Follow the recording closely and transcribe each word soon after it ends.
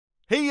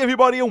Hey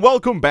everybody, and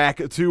welcome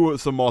back to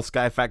some more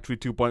Sky Factory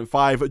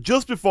 2.5.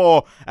 Just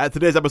before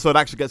today's episode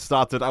actually gets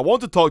started, I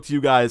want to talk to you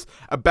guys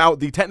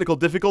about the technical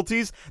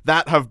difficulties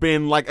that have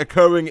been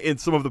occurring in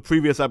some of the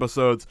previous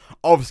episodes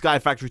of Sky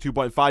Factory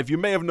 2.5. You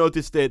may have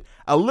noticed it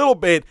a little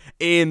bit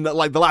in the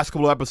last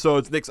couple of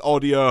episodes. Nick's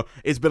audio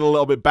has been a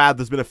little bit bad.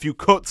 There's been a few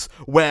cuts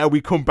where we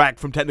come back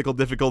from technical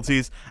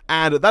difficulties,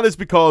 and that is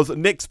because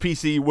Nick's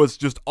PC was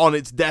just on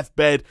its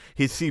deathbed.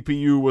 His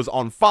CPU was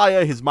on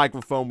fire, his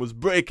microphone was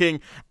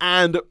breaking,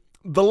 and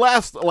the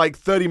last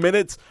 30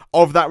 minutes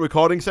of that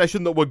recording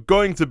session that were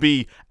going to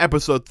be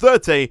episode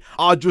 30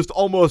 are just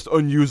almost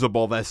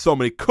unusable. There's so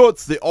many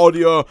cuts, the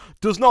audio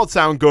does not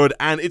sound good,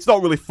 and it's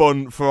not really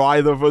fun for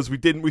either of us.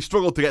 We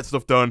struggled to get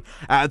stuff done,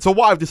 and so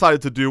what I've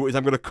decided to do is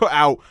I'm going to cut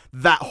out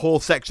that whole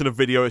section of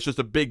video. It's just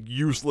a big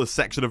useless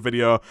section of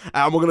video,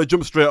 and we're going to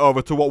jump straight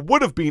over to what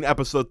would have been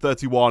episode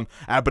 31,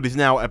 but is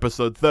now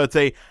episode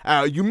 30.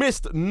 You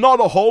missed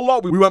not a whole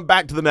lot. We went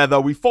back to the Nether,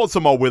 we fought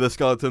some more Wither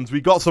skeletons, we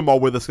got some more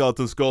Wither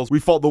skeleton skulls, we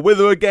fought the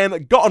Wither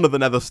again, got onto the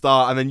Nether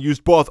Star, and then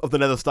used both of the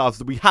Nether Stars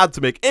that we had to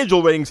make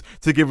Angel Rings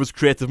to give us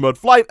creative mode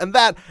flight, and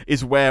that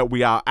is where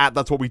we are at.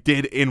 That's what we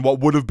did in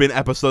what would have been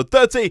episode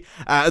 30.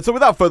 And so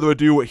without further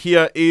ado,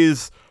 here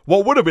is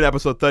what would have been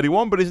episode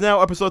 31, but is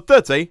now episode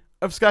 30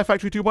 of Sky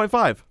Factory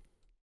 2.5.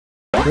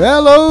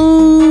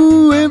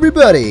 Hello,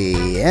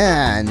 everybody,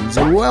 and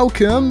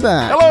welcome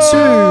back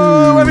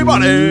to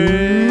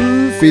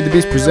everybody. Feed the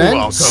Beast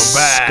presents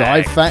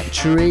Sky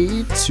Factory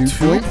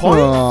 2.5.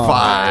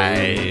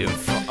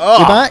 Oh.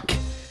 We're back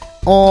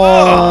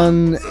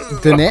on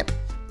the nip,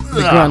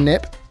 the Grand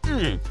Nip.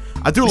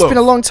 I do It's love been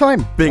a long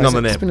time being on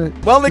the nip.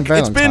 Well, Nick,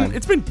 it's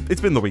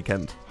been the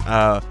weekend.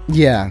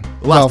 Yeah.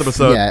 Last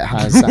episode yeah, it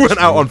has went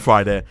out on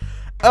Friday.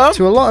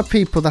 To a lot of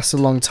people, that's a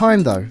long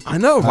time, though. I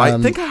know, right?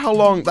 Think how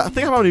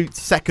many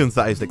seconds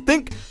that is,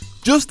 Nick.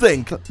 Just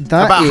think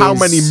that about how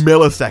many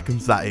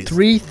milliseconds that is.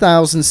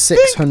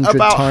 3,600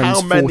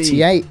 times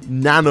 48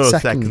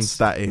 nanoseconds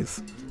that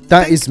is.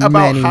 That is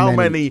about many, how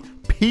many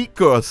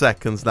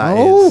picoseconds that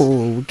is.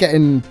 Oh, we're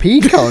getting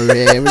pico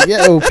here. We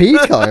get all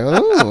pico.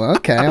 Oh,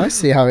 okay. I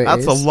see how it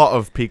is. That's a lot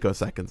of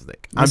picoseconds,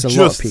 Nick. That's I'm a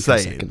lot just of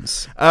saying.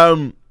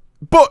 picoseconds.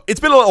 But it's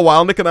been a little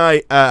while. Nick and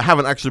I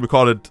haven't actually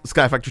recorded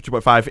Sky Factory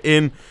 2.5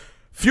 in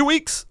few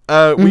weeks.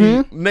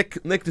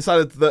 Nick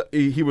decided that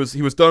he was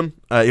done.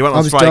 He went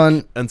on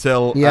strike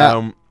until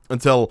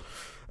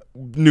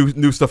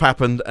new stuff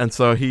happened, and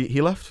so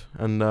he left.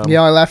 And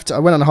yeah, I left. I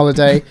went on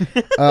holiday.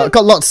 Got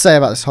a lot to say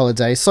about this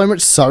holiday. So much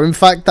so, in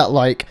fact, that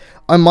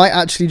I might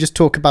actually just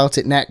talk about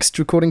it next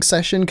recording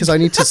session, because I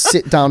need to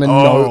sit down and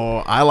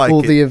note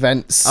all the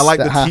events. I like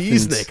that the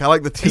tease, Nick. I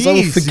like the tease. Because I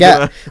will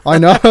forget. I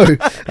know.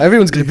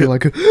 Everyone's gonna be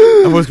like,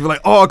 everyone's gonna be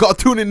like, oh, I got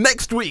to tune in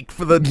next week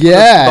for the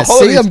yeah.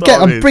 For the See,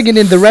 I'm bringing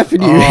in the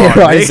revenue here,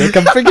 Isaac.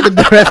 I'm bringing in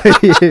the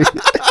revenue.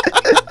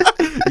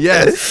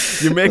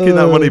 Yes, you're making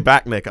that money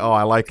back, Nick. Oh,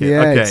 I like it.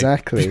 Yeah, okay.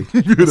 Exactly.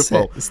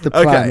 Beautiful. It's the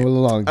plan all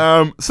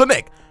along. So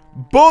Nick,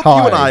 both you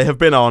and I have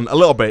been on a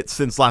little bit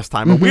since last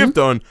time, and we have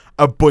done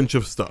a bunch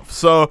of stuff.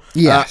 So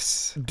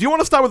yes, do you want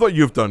to start with what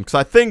you've done? Because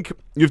I think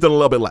you've done a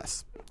little bit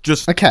less.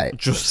 Just saying.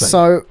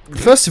 So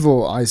first of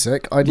all,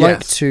 Isaac, I'd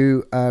like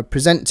to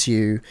present to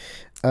you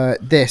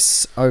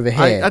this over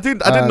here. I did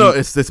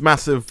notice this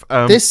massive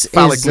this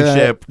phallically is,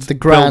 shaped the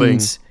grand, building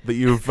that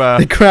you've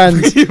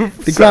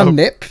the grand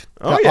nip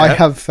that I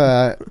have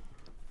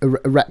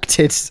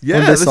erected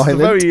on this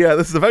island.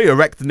 This is a very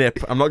erect nip,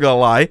 I'm not gonna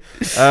lie.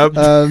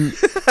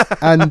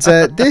 And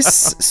this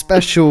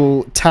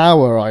special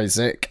tower,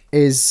 Isaac,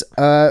 is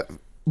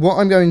what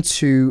I'm going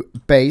to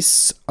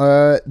base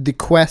the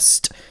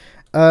quest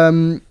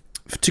to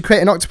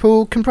create an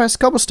octuple compressed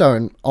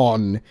cobblestone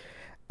on.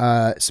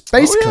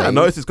 Basically, I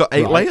noticed it's got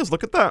 8 layers.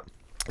 Look at that.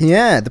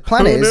 Yeah, the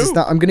plan is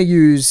that I'm going to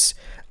use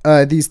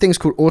these things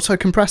called auto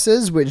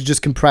compressors, which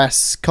just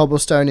compress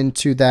cobblestone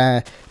into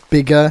their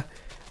bigger,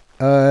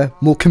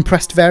 more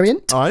compressed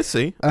variant. Oh, I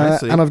see.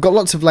 And I've got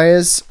lots of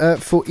layers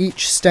for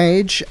each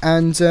stage,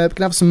 and we're going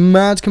to have some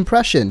mad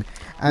compression.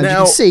 And now, you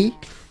can see...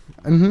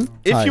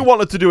 if you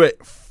wanted to do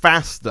it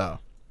faster,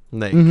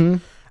 Nick,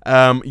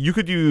 you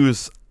could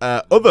use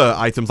other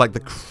items, like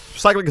the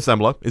cyclic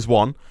assembler is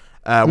one,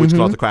 which can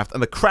auto-craft,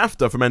 and the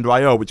crafter from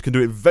Ender.io, which can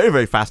do it very,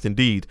 very fast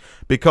indeed.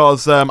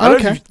 Because I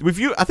think we've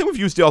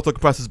used the auto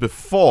compressors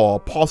before,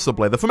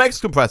 possibly. They're from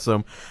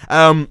X-Compressum,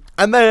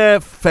 and they're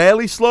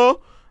fairly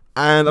slow.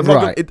 And I'm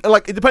not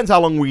gonna, it depends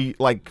how long we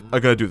are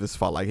gonna do this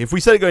for. If we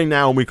set it going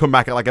now and we come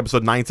back at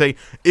episode 90,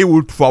 it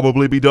would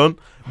probably be done.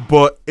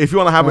 But if you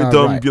want to have it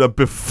done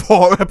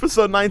before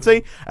episode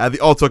 90, the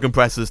auto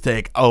compressors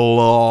take a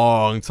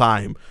long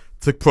time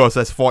to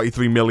process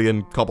 43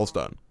 million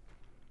cobblestone.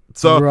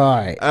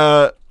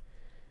 So,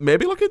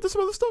 maybe look into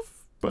some other stuff.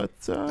 But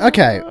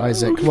okay,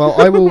 Isaac. Well,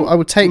 I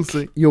will take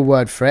your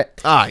word for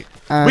it. All right,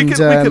 we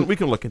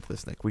can look into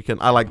this, Nick.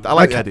 I like the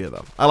idea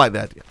though. I like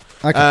the idea.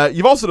 Okay.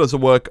 You've also done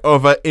some work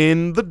over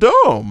in the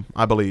dome,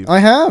 I believe. I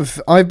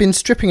have. I've been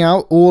stripping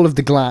out all of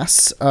the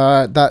glass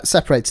that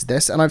separated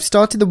this, and I've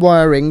started the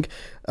wiring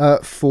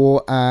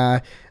for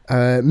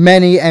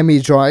many ME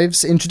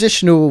drives in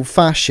traditional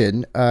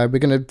fashion. We're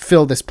going to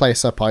fill this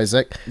place up,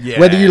 Isaac,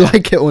 whether you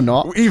like it or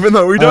not. Even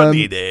though we don't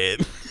need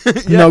it.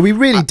 No, we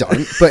really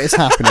don't, but it's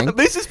happening.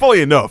 This is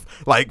probably enough,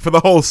 like, for the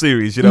whole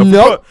series, you know?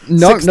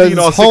 No,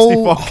 this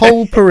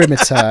whole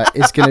perimeter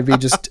is going to be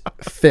just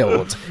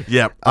filled.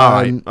 Yep,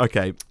 alright,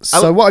 okay.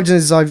 So what I've done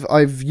is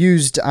I've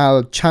used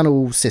our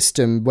channel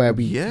system where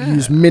we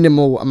use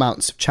minimal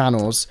amounts of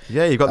channels.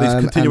 Yeah, you've got these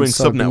continuing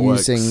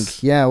sub-networks.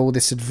 Using, all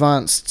this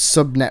advanced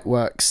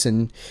sub-networks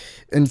and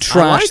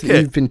trash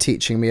that you've been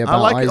teaching me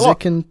about,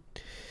 Isaac, and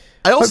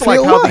I also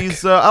like how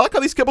these. I like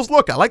how these cables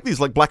look. I like these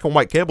like black and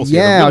white cables.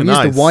 Yeah, really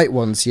I'll use the white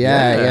ones.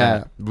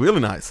 Yeah, really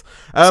nice.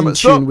 In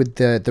tune with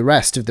the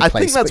rest of the place. I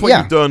think that's what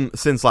you've done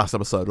since last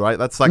episode, right?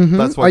 That's like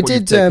that's what I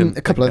did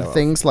a couple of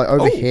things. Like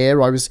over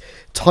here, I was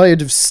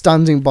tired of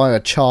standing by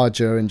a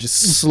charger and just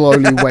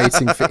slowly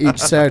waiting for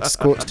each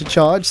Ceratoscorch to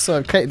charge. So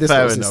I've created this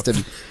little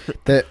system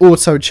that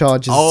auto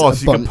charges. Oh,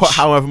 so you can put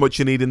however much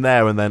you need in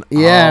there, and then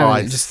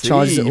it just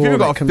charges it all. You've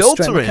got a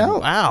filter in.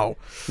 Wow.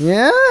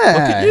 Yeah. Look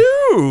at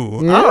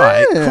you. All right.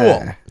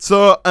 Cool.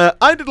 So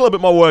I did a little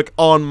bit more work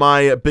on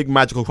my big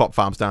magical crop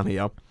farms down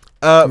here.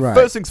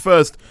 First things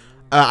first.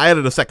 I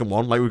added a second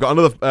one. Like we've got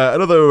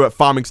another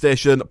farming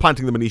station,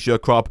 planting the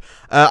Botania crop.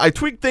 I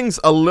tweaked things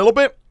a little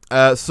bit.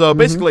 So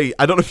basically,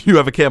 I don't know if you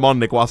ever came on,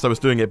 Nick, whilst I was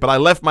doing it, but I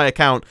left my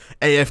account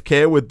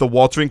AFK with the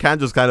watering can,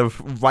 just kind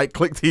of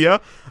right-clicked here.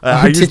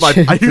 I used my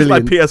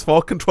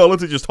PS4 controller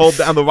to just hold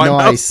down the right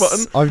mouse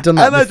button. I've done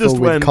that before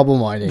with cobble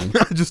mining.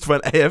 I just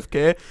went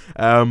AFK.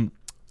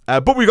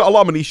 But we got a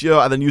lot of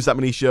Botania, and then used that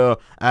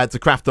Botania to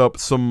craft up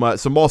some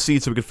more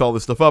seeds so we could fill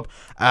this stuff up.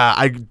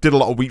 I did a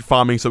lot of wheat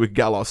farming so we could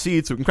get a lot of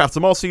seeds, so we can craft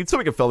some more seeds so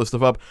we can fill this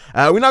stuff up.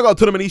 We now got a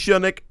ton of Botania,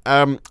 Nick.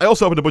 I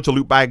also opened a bunch of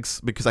loot bags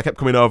because I kept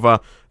coming over.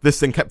 This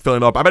thing kept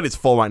filling up. I bet it's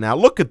full right now.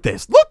 Look at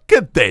this. Look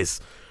at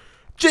this.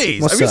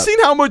 Jeez, have you seen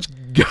how much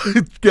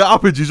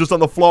garbage is just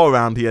on the floor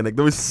around here, Nick?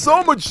 There is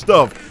so much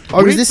stuff.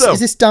 Oh, is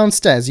this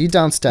downstairs? Are you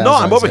downstairs? No,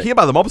 I'm over here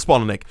by the mob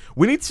spawner, Nick.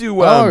 We need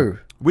to...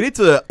 We need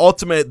to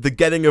automate the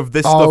getting of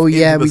this stuff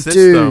into the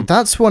system. Do.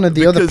 That's one of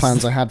the other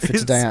plans I had for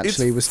today,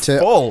 actually, was to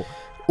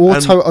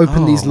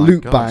auto-open these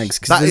loot bags,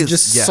 because there's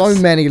just so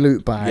many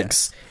loot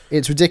bags.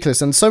 It's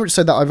ridiculous, and so much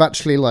so that I've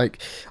actually,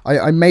 like,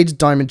 I made a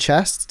diamond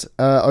chest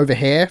over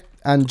here,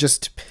 and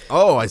just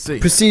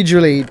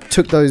procedurally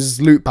took those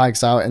loot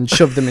bags out and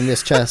shoved them in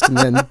this chest, and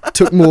then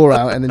took more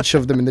out and then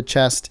shoved them in the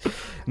chest.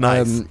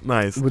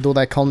 Nice. With all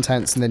their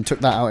contents, and then took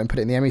that out and put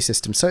it in the ME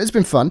system. So it's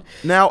been fun.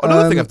 Now,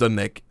 another thing I've done,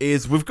 Nick,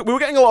 is we were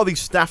getting a lot of these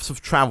staffs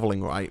of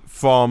traveling, right,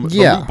 from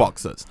the loot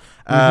boxes.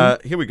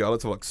 Here we go.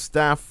 Let's have a look.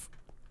 Staff.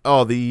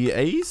 Oh, the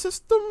A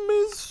system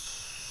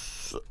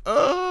is...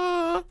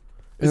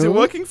 Is it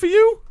working for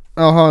you?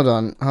 Oh, hold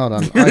on.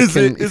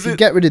 If you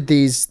get rid of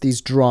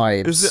these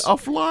drives... Is it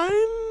offline?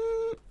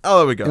 Oh,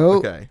 there we go.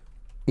 Okay.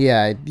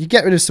 Yeah, you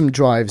get rid of some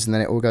drives and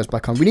then it all goes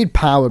back on. We need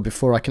power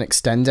before I can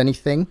extend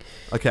anything.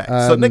 Okay,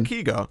 so Nick, here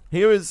you go.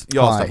 Here is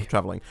your stuff for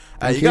traveling.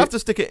 You're going to have to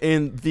stick it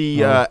in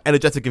the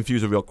energetic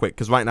infuser real quick,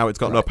 because right now it's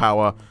got no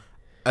power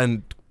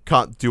and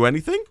can't do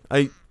anything.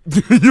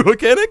 You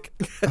okay, Nick?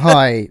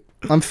 Hi,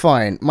 I'm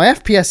fine. My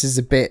FPS is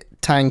a bit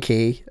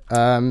tanky.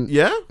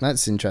 Yeah?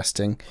 That's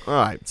interesting.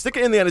 Alright, stick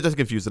it in the energetic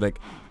infuser, Nick.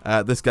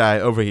 This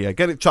guy over here.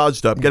 Get it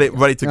charged up. Get it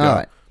ready to go.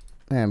 Alright.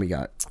 There we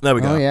go. There we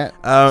go. Oh, yeah.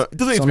 It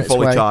doesn't need to be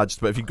fully charged,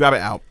 but if you grab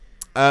it out.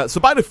 So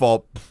by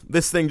default,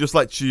 this thing just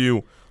lets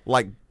you,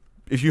 like,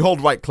 if you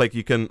hold right click,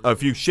 you can,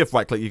 if you shift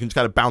right click, you can just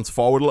kind of bounce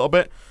forward a little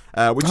bit,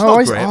 which is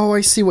not great. Oh,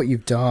 I see what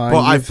you've done.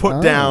 But I've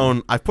put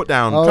down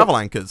travel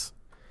anchors.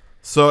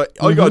 So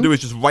all you got to do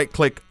is just right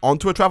click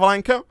onto a travel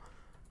anchor,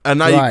 and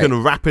now you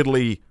can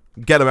rapidly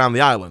get around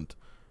the island.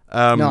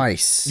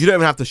 Nice. You don't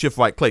even have to shift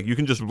right click. You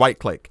can just right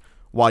click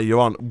while you're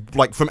on,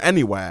 like, from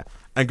anywhere,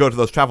 and go to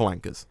those travel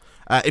anchors.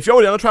 If you're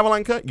already on a travel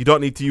anchor, you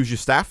don't need to use your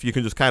staff. You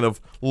can just kind of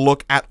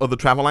look at other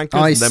travel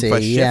anchors and then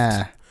press shift.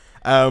 Yeah.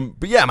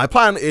 But yeah, my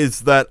plan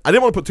is that I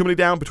didn't want to put too many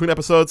down between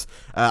episodes.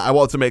 I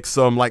wanted to make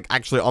some, like,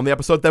 actually on the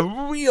episode. They're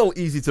real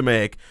easy to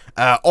make.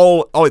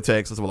 All it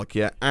takes, let's have a look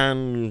here,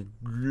 and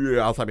yeah,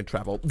 I'll type in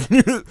travel.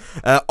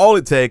 All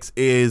it takes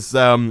is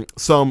some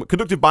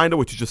conductive binder,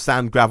 which is just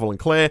sand, gravel, and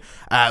clay,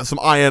 some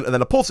iron, and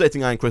then a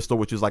pulsating iron crystal,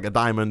 which is like a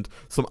diamond,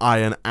 some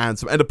iron, and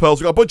some ender pearls.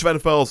 We got a bunch of ender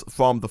pearls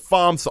from the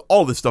farm, so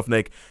all this stuff,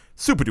 Nick,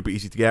 super duper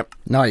easy to get.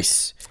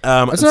 Nice.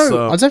 I don't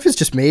know if it's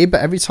just me,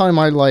 but every time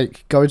I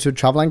like go to a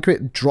travel anchor,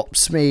 it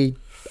drops me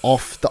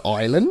off the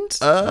island.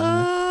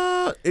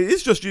 It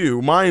is just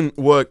you. Mine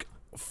work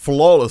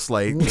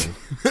flawlessly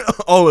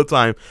all the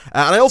time.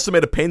 And I also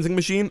made a painting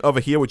machine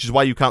over here, which is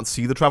why you can't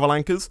see the travel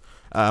anchors.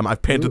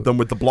 I've painted them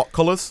with the block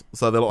colors,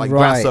 so they look like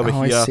grass over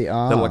here. They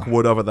look like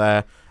wood over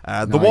there.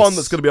 The one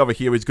that's going to be over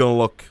here is going to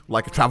look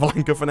like a travel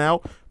anchor for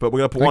now, but we're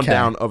going to put one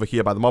down over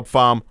here by the mob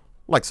farm,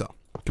 like so.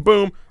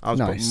 Kaboom! I'll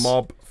just put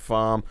mob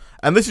farm,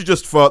 and this is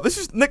just for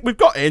Nick. We've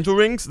got angel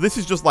rings. This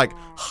is just like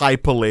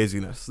hyper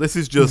laziness. This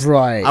is just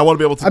I want to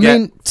be able to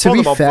get to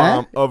be fair,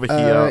 farm over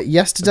here.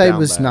 Yesterday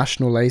was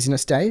National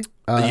Laziness Day.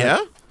 Yeah,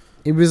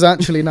 it was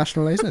actually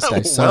National Laziness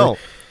Day. So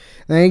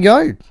There you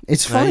go.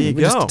 It's There fine. you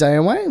We're just go. a day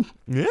away.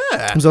 Yeah.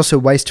 It was also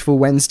Wasteful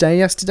Wednesday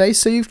yesterday,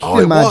 so you can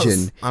it imagine.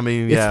 was. I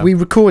mean, yeah. If we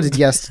recorded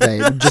yesterday,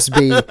 it would just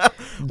be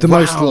the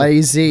most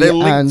lazy They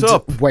linked and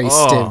up.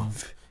 wasted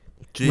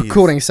Jeez.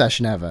 recording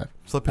session ever.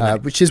 Flipping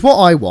heck. Which is what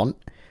I want,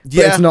 but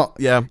Yeah, it's not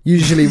yeah.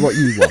 usually what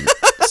you want.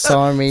 So,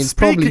 I mean,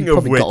 Speaking of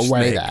probably got which,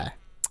 away Nick,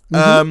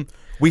 there.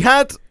 We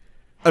had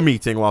a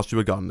meeting whilst you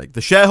were gone, Nick.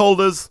 The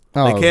shareholders, they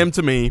Oh. came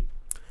to me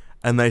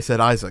and they said,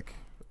 Isaac,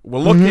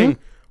 we're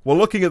Mm-hmm.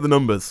 looking at the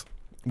numbers.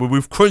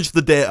 We've crunched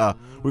the data.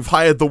 We've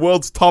hired the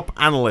world's top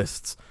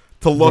analysts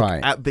to look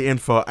Right. at the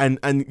info, and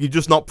you're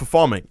just not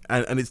performing.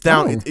 And it's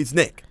down. Oh. It's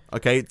Nick.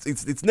 Okay,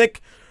 it's Nick.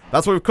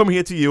 That's why we've come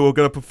here to you. We're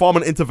going to perform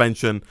an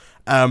intervention,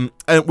 and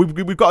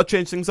we've got to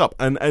change things up.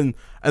 And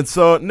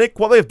so, Nick,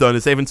 what they've done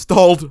is they've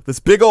installed this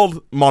big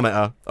old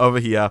monitor over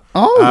here.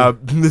 Oh.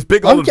 This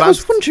big old I was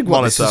advanced wondering what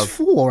monitor. this is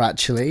for,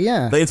 actually,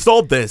 yeah. They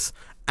installed this,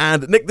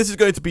 and Nick, this is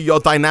going to be your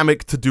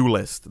dynamic to-do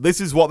list.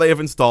 This is what they have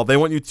installed. They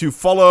want you to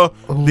follow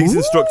these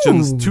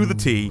instructions to the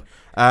T.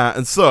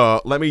 And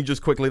so, let me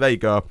just quickly, there you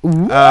go.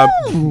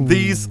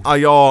 This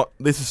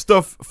is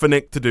stuff for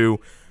Nick to do,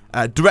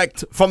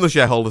 direct from the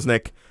shareholders,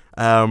 Nick.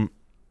 I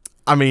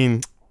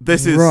mean,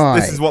 this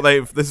is what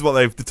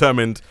they've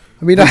determined.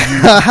 I mean, I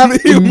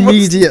haven't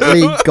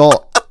immediately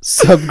got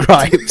some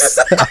gripes,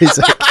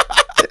 Isaac.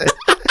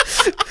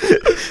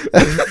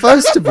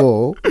 First of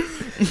all,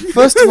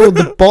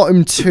 the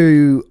bottom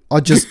two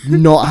are just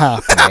not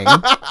happening.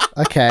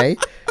 Okay.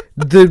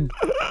 The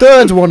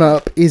third one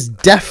up is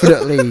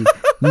definitely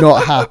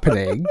not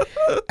happening.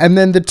 And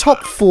then the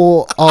top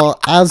four are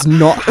as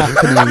not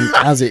happening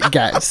as it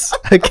gets.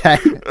 Okay.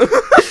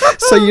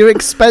 So your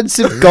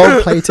expensive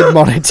gold-plated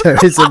monitor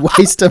is a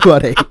waste of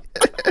money.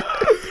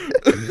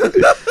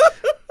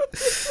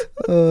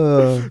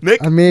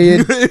 Nick, I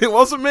mean, it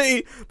wasn't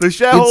me. The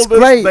shareholders. it's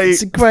great.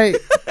 It's a great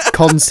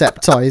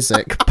concept,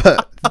 Isaac,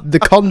 but the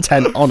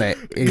content on it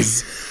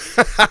is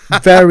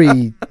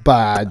very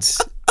bad.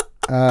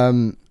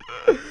 And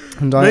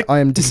Nick, I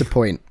am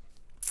disappointed.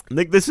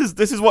 Nick, this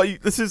is what you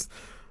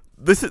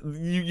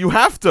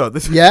have to.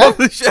 This is Yeah, what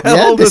the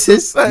shareholders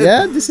have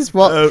said. this is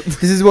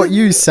what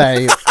you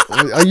say.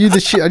 Are you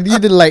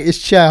the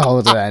latest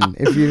shareholder then?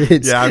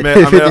 I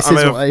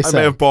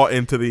may have bought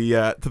into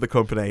the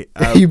company.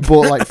 You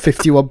bought like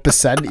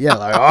 51%. Yeah,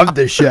 like I'm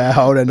the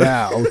shareholder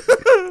now.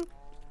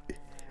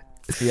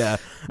 Yeah,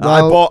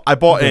 Well, I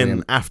bought brilliant.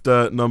 in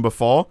after number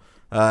 4.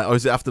 Or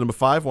is it after number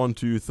 5? 1,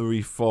 2,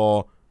 3,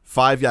 4,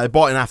 5. Yeah, I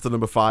bought in after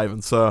number 5,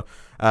 and so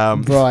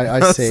right,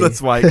 I see.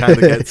 That's why it kind of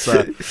gets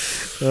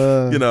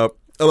a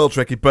little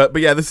tricky. But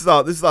yeah, this is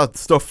our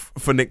stuff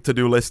for Nick to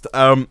do list.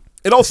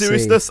 In all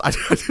seriousness, I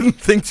didn't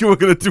think you were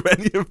going to do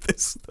any of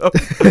this stuff.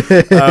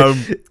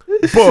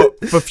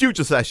 But for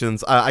future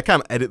sessions, I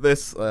can't edit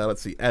this.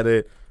 Let's see,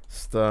 edit.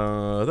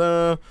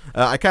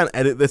 I can't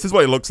edit this. This is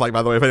what it looks like,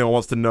 by the way, if anyone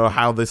wants to know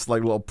how this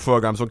like little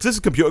program works. This is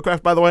computer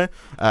craft, by the way.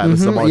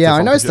 Yeah,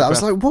 I noticed that. I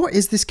was like, what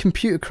is this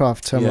computer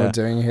craft terminal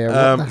doing here?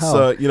 What the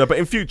hell? So, but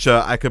in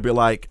future, I could be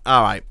like,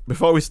 all right,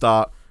 before we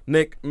start,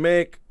 Nick,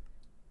 make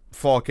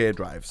 4K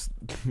drives,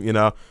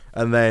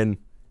 and then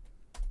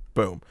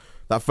boom.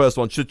 That first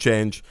one should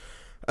change.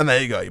 And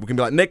there you go. We can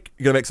be like, Nick,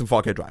 you're going to make some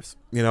 4K drives,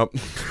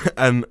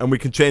 and we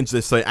can change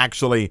this so it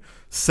actually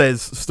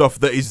says stuff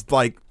that is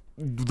like,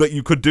 that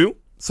you could do,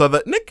 so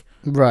that Nick,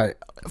 right,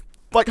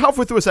 like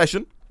halfway through a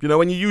session,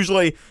 when you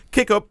usually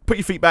kick up, put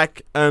your feet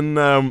back, and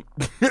and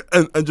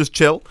just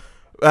chill.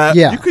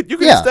 You could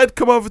instead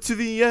come over to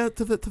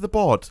the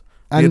board,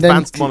 and the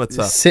advanced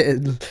monitor,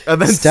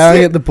 and then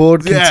staring at the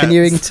board,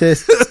 continuing to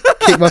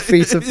kick my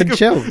feet up and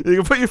chill. You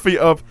can put your feet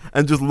up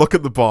and just look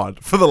at the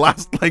board for the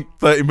last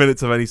 30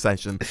 minutes of any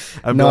session,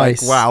 and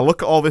nice. be like, wow,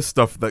 look at all this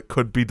stuff that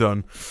could be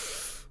done.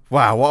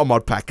 Wow, what a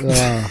mod pack!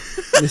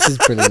 This is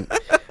brilliant.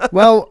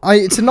 Well,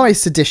 it's a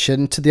nice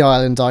addition to the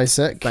island,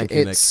 Isaac. Thank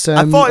you, Nick.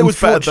 I thought it was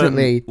better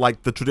than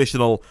like the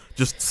traditional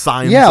just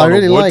signs. Yeah, I on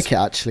really wood. like it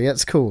actually.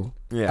 That's cool.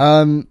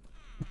 Yeah.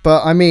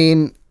 But I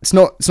mean, it's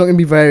not going to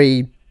be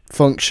very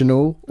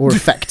functional or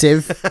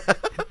effective,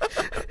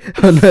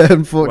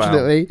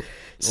 unfortunately. Wow.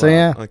 So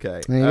yeah.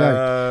 Okay. There you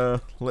go.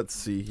 Let's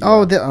see.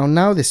 Here.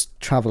 Now this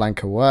travel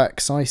anchor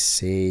works. I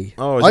see.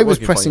 Oh, I was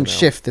pressing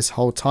shift this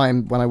whole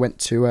time when I went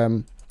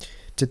to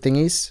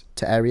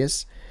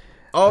areas.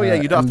 Oh yeah,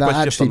 you don't have to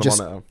that press shift on actually the just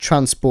monitor.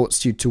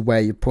 transports you to where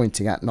you're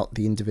pointing at, not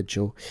the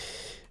individual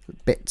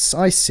bits.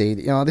 I see.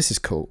 This is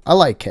cool. I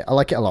like it. I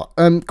like it a lot.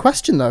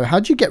 Question though, how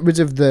do you get rid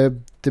of the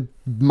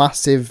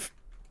massive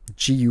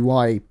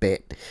GUI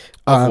bit?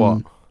 Of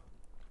what?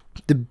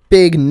 The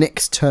big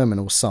Nix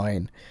terminal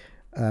sign.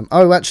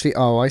 I see.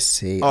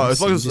 Oh,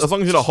 as long as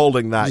you're not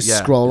holding that, just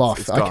scroll off.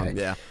 It's Okay, gone,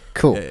 yeah,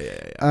 cool.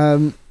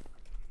 Yeah.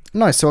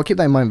 Nice. So I'll keep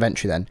that in my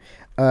inventory then.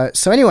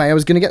 So anyway, I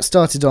was going to get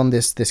started on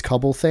this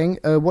cobble thing.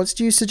 What did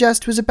you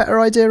suggest was a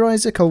better idea,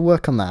 Isaac? I'll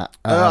work on that.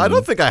 I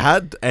don't think I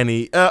had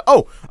any.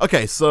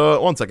 Okay.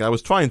 So 1 second. I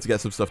was trying to get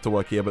some stuff to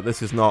work here, but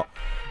this is not.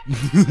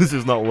 This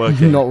is not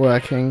working. Not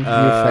working. In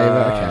your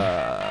favour. Okay.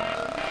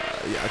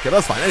 Yeah. Okay.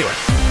 That's fine. Anyway.